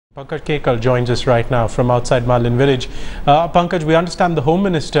Pankaj Kekal joins us right now from outside Malin village. Pankaj, we understand the Home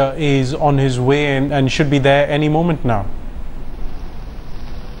Minister is on his way and should be there any moment now.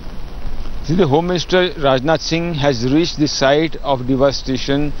 See, the Home Minister Rajnath Singh has reached the site of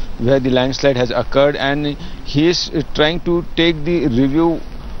devastation where the landslide has occurred, and he is trying to take the review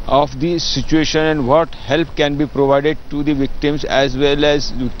of the situation and what help can be provided to the victims as well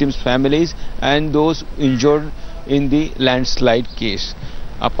as victims' families and those injured in the landslide case.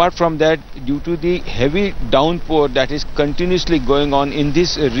 Apart from that, due to the heavy downpour that is continuously going on in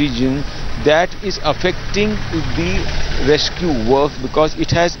this region, that is affecting the rescue work because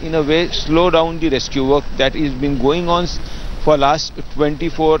it has in a way slowed down the rescue work that is been going on for last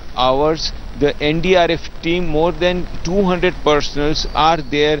 24 hours. The NDRF team, more than 200 personnel are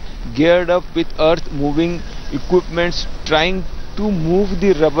there geared up with earth moving equipments, trying to move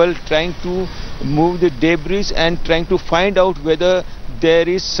the rubble, trying to move the debris and trying to find out whether there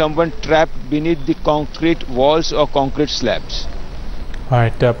is someone trapped beneath the concrete walls or concrete slabs. All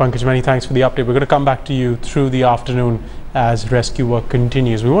right, Pankaj, many thanks for the update. We're going to come back to you through the afternoon as rescue work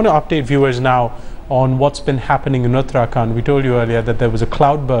continues. We want to update viewers now on what's been happening in Uttarakhand. We told you earlier that there was a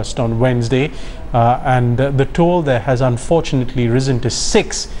cloudburst on Wednesday and the toll there has unfortunately risen to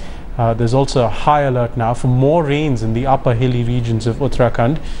 6. There's also a high alert now for more rains in the upper hilly regions of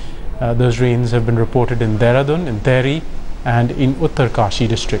Uttarakhand. Those rains have been reported in Dehradun, in Tehri and in Uttarkashi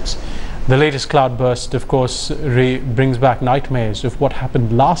districts. The latest cloudburst, of course, brings back nightmares of what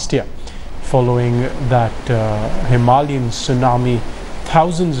happened last year following that Himalayan tsunami.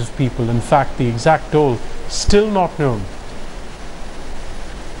 Thousands of people, in fact the exact toll still not known.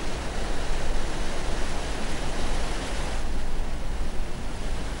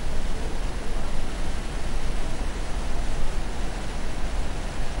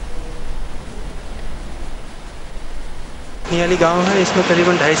 Niali गांव है, इसमें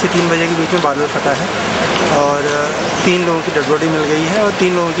करीबन 2:30 से 3 बजे के बीच में बादल फटा है और 3 लोगों की डेड बॉडी मिल गई है और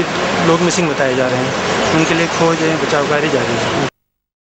 3 लोग मिसिंग बताए जा रहे हैं। उनके लिए खोज बचाव कार्य जारी है।